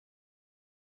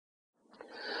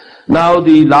Now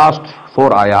the last 4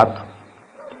 ayat.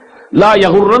 لا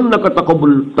يغرنك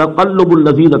تقلب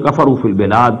الذين كفروا في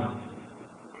البلاد.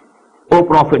 O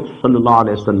Prophet sallallahu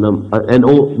alaihi wasallam and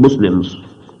O Muslims,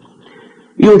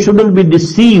 you shouldn't be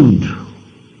deceived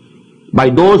by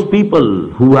those people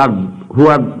who are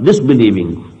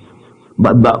disbelieving,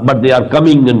 but they are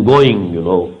coming and going,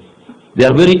 They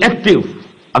are very active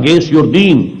against your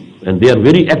deen, and they are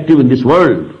very active in this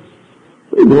world.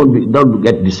 Don't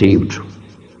get deceived.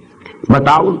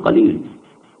 Mata'un qaleel.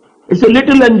 It's a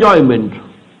little enjoyment.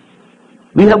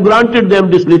 We have granted them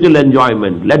this little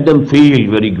enjoyment. Let them feel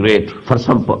very great for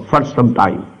some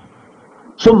time.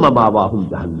 Summa ma'wahum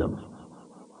jahannam.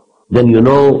 Then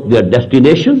their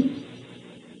destination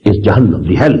is Jahannam,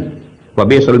 the hell. Wa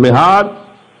bi'sal mihad,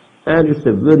 and it's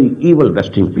a very evil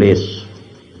resting place.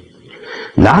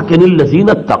 Lakinil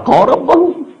lazina taqaw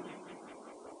rabbahum.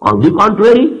 On the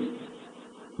contrary,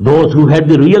 those who had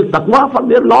the real taqwa for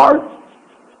their Lord,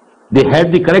 they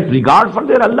had the correct regard for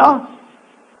their Allah.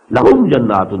 Lahum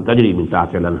jannatun tajri min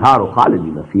tahtiha al-anharu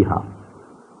khalidina fiha.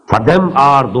 For them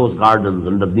are those gardens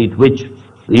underneath which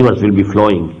rivers will be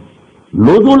flowing.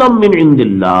 Nuzulam min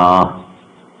indillah.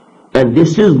 And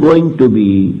this is going to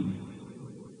be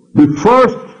the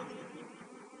first,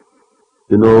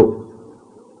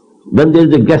 when there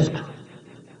is a guest,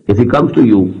 if he comes to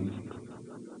you,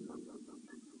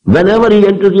 whenever he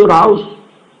enters your house,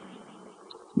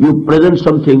 you present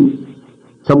something,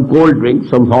 some cold drink,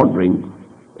 some hot drink,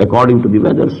 according to the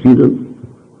weather, season,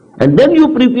 and then you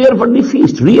prepare for the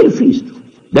feast, real feast.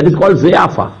 That is called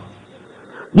ziyafa.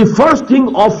 The first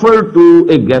thing offered to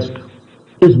a guest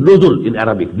is nuzul in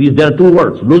Arabic. There are 2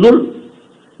 words. Nuzul,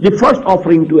 the first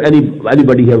offering to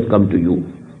anybody who has come to you,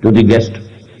 to the guest,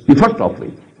 the first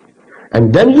offering.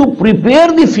 And then you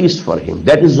prepare the feast for him.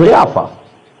 That is ziyafa.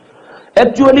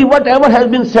 Actually, whatever has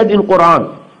been said in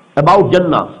Quran about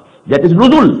Jannah, that is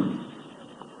nuzul.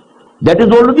 That is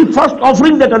only the first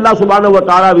offering that Allah subhanahu wa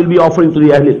ta'ala will be offering to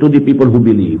the people who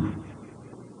believe.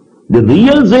 The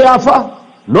real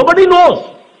ziyafa, nobody knows.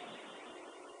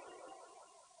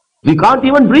 We can't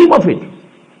even dream of it.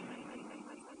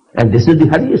 And this is the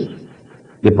hadith.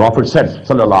 The Prophet said,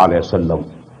 sallallahu alayhi wa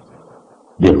sallam,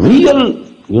 the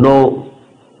real,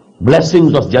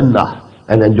 blessings of Jannah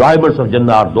and enjoyments of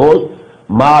Jannah are those,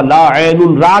 ma la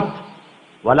aynun rat,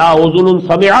 wa la uzunun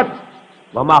sami'at,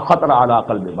 wa ma khatara ala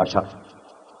qalbi bashar.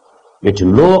 Which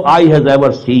no eye has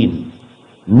ever seen,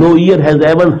 no ear has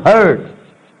ever heard,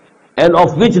 and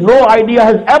of which no idea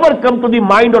has ever come to the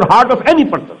mind or heart of any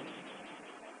person.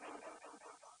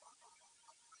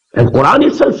 And Quran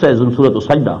itself says in Surah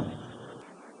Al-Sajdah,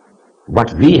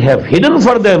 what we have hidden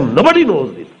for them, nobody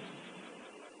knows it.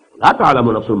 لا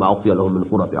تعلم نفس ما أخفي لهم من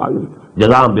قرة أعين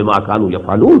جزاء بما كانوا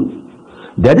يفعلون.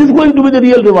 That is going to be the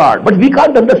real reward, but we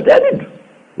can't understand it.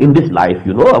 In this life,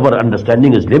 our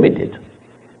understanding is limited.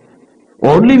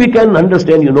 Only we can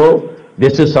understand,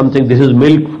 this is something, this is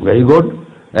milk, very good,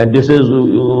 and this is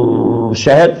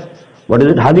shahad, what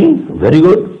is it, honey, very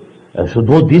good. And so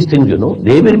these things,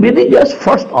 they will be the just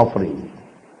first offering.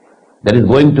 That is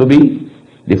going to be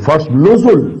the first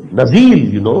nuzul, nazil,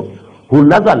 who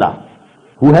nazala,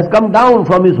 who has come down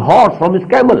from his horse, from his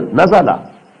camel,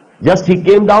 nazala. Just he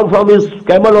came down from his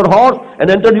camel or horse and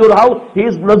entered your house, he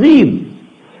is nazil.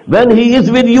 When he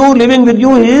is with you, living with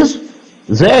you, he is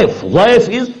zaif. Zaif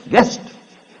is guest.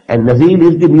 And nazil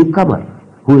is the newcomer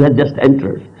who has just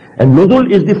entered. And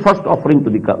nuzul is the first offering to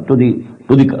the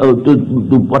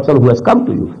person who has come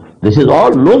to you. This is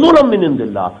all nuzulam min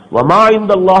indillah. Wa ma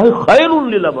indallahi khayrun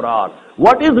lil abrar.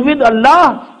 What is with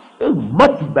Allah is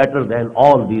much better than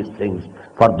all these things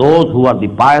for those who are the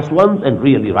pious ones and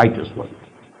really righteous ones.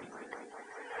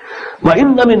 Wa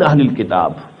inna min ahlil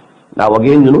kitab. Now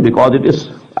again, because it is,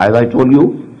 as I told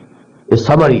you, a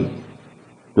summary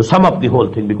to sum up the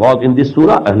whole thing, because in this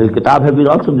surah, ahlil kitab have been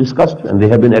also discussed and they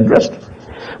have been addressed.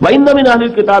 وَإِنَّ مِنْ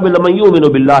أَهْلِ الْكِتَابِ لَمَنْ يُؤْمِنُ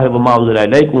بِاللَّهِ وَمَا أُنزِلَ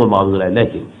إِلَيْكُمْ وَمَا أُنزِلَ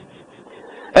إِلَيْهِمْ.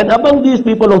 And among these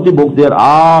people of the book, there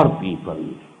are people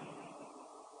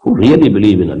who really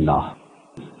believe in Allah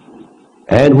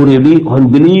and who really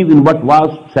believe in what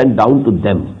was sent down to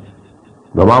them.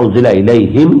 وَمَا أُنزِلَ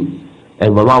إِلَيْهِمْ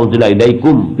and وَمَا أُنزِلَ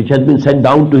إِلَيْكُمْ, which has been sent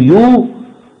down to you,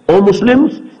 O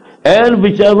Muslims, and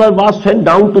whichever was sent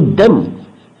down to them.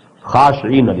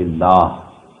 خَاشِعِينَ لِلَّهِ.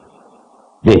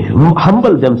 They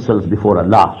humble themselves before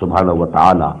Allah subhanahu wa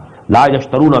ta'ala. لَا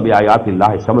يَشْتَرُونَ بِآيَاتِ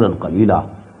اللَّهِ ثَمَنًا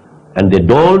قَلِيلًا. And they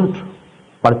don't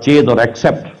purchase or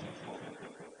accept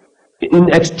in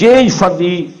exchange for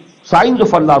the signs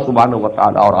of Allah subhanahu wa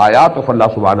ta'ala or ayat of Allah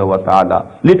subhanahu wa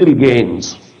ta'ala little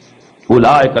gains.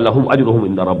 أُولَٰئِكَ لَهُمْ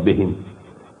أَجْرُهُمْ عِنْدَ رَبِّهِمْ.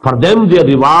 For them their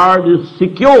reward is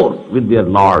secure with their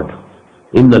Lord.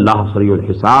 Inna Allah Sariyul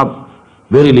Hisab.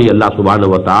 Verily Allah subhanahu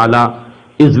wa ta'ala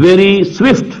is very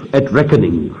swift at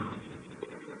reckoning.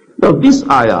 Now this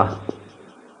ayah,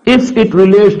 if it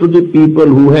relates to the people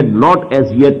who had not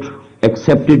as yet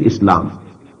accepted Islam,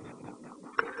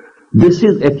 this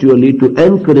is actually to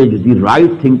encourage the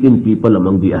right thinking people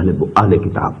among the Ahle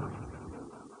Kitab.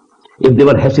 If they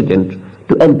were hesitant,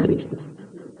 to encourage them,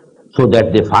 so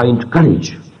that they find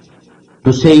courage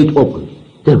to say it openly.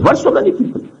 There were so many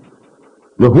people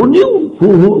who knew,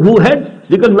 who had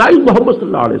recognized Muhammad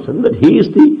sallallahu alaihi wasallam, that he is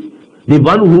the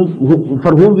one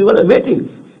for whom we were waiting.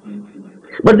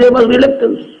 But there was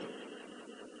reluctance.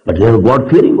 But they were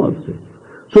God-fearing also.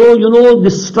 So,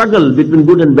 this struggle between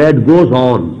good and bad goes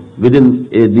on within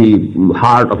the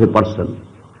heart of a person.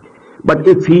 But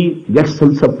if he gets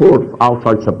some support,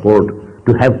 outside support,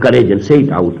 to have courage and say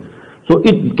it out, so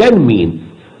it can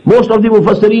mean, most of the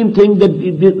Mufassirin think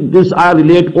that this ayah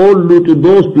relate only to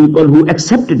those people who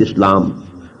accepted Islam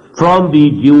from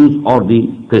the Jews or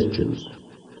the Christians.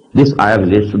 This ayah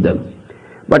relates to them.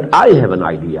 But I have an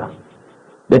idea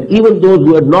that even those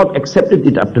who had not accepted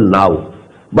it up till now,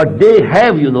 but they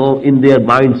have, in their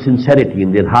mind sincerity,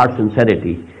 in their heart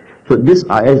sincerity, so this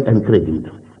ayah is encouraging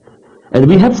them. And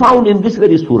we have found in this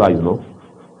very surah,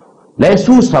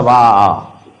 Laisu Sawa'a.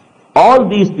 All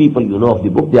these people, of the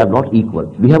book, they are not equal.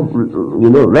 We have,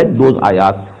 read those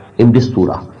ayat in this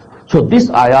surah. So this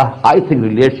ayah, I think,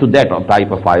 relates to that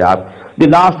type of ayat. The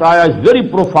last ayah is very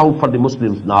profound for the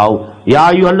Muslims now.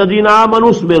 Ya ayyuhalladhina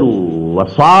amanu isbiru wa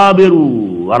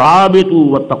sabiru wa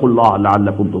rabitu wattaqullaha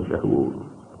la'allakum tuflihun.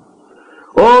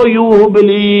 Oh, you who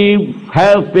believe,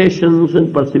 have patience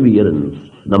and perseverance.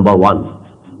 Number one.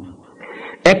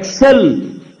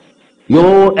 Excel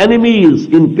your enemies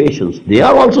in patience. They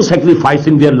are also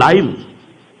sacrificing their lives.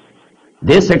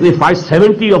 They sacrificed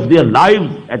 70 of their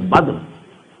lives at Badr.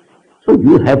 So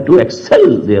you have to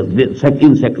excel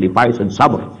in sacrifice and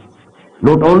sabr.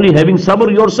 Not only having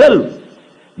sabr yourself,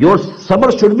 your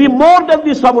sabr should be more than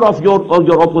the sabr of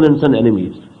your opponents and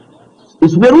enemies.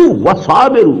 Isbiru wa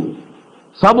sabiru.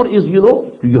 Sabr is,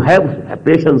 you have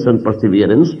patience and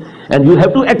perseverance, and you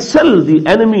have to excel the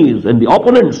enemies and the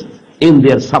opponents in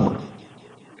their sabr.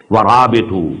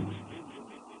 Warabitu,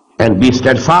 and be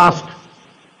steadfast,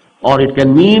 or it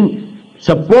can mean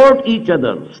support each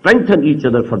other, strengthen each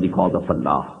other for the cause of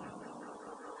Allah.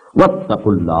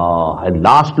 Wattaqullah, and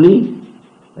lastly,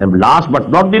 and last but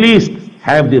not the least,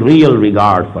 have the real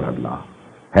regard for Allah.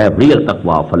 Have real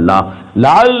taqwa of Allah.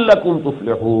 La'allakum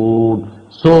tuflihun,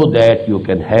 so that you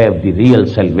can have the real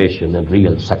salvation and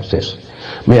real success.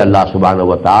 May Allah subhanahu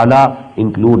wa ta'ala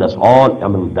include us all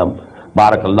among them.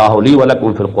 بارك الله لي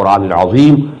ولكم في القرآن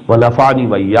العظيم ونفعني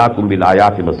وإياكم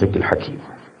بالآيات والذكر الحكيم.